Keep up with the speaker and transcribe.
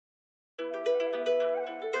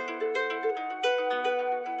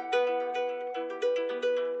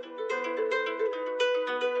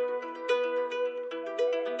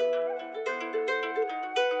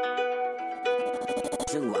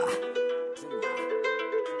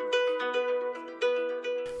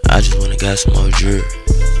I just wanna got some more drip.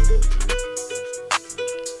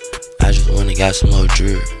 I just wanna got some more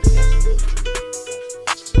drip.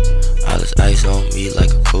 All this ice on me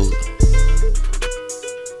like a cooler.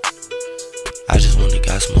 I just wanna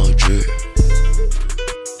got some more drip.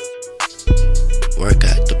 Work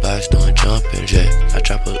out the box doing jumping jack. I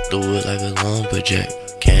chop up the wood like a lumberjack.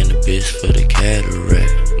 Cannabis for the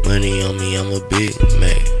cataract. Money on me, I'm a big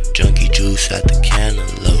Mac. Junkie juice out the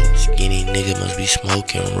cantaloupe. Skinny nigga must be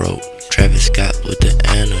smoking rope. Travis Scott with the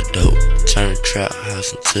antidote. Turn the trap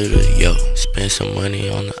house into the yo. Spend some money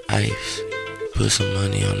on the ice. Put some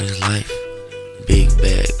money on his life. Big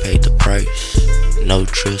bag paid the price. No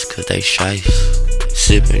trips cause they shice.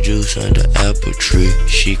 Sipping juice under apple tree.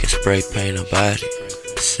 She can spray paint her body.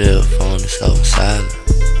 Cell phone is on silent.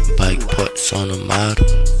 Bike parts on the model.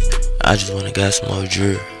 I just wanna got some more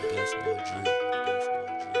drip.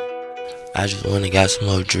 I just wanna got some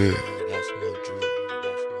more drip.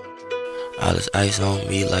 All this ice on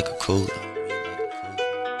me like a cooler.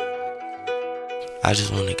 I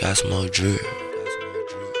just wanna got some more drip.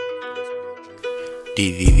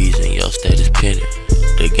 DVVs in your status pinning.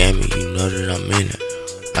 The gaming, you know that I'm in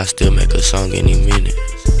it. I still make a song any minute.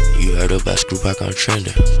 You heard about Screwpack, I'm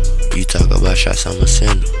trending. You talk about shots, I'ma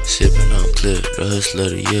send them. Sipping on clip, the hustler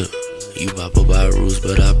of the year. You bop by rules,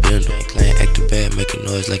 but I bend them. Clan acting bad, making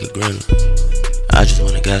noise like a gremlin. I just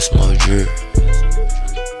wanna got some more drip.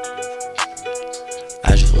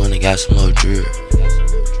 I just wanna got some more drip.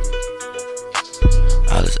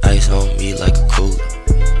 All this ice on me like a cooler.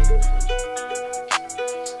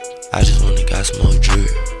 I just wanna got some more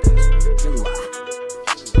drip.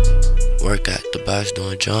 Work out the box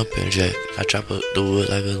doing jumping jack. I chop up the wood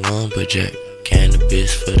like a lumberjack.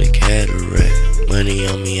 Cannabis for the cataract. Money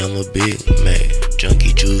on me, I'm a big Mac.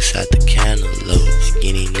 Junkie juice out the cantaloupe.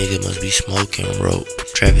 Skinny nigga must be smoking rope.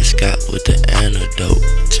 Travis Scott with the antidote.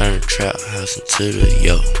 Turn the trap house into the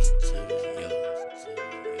yo.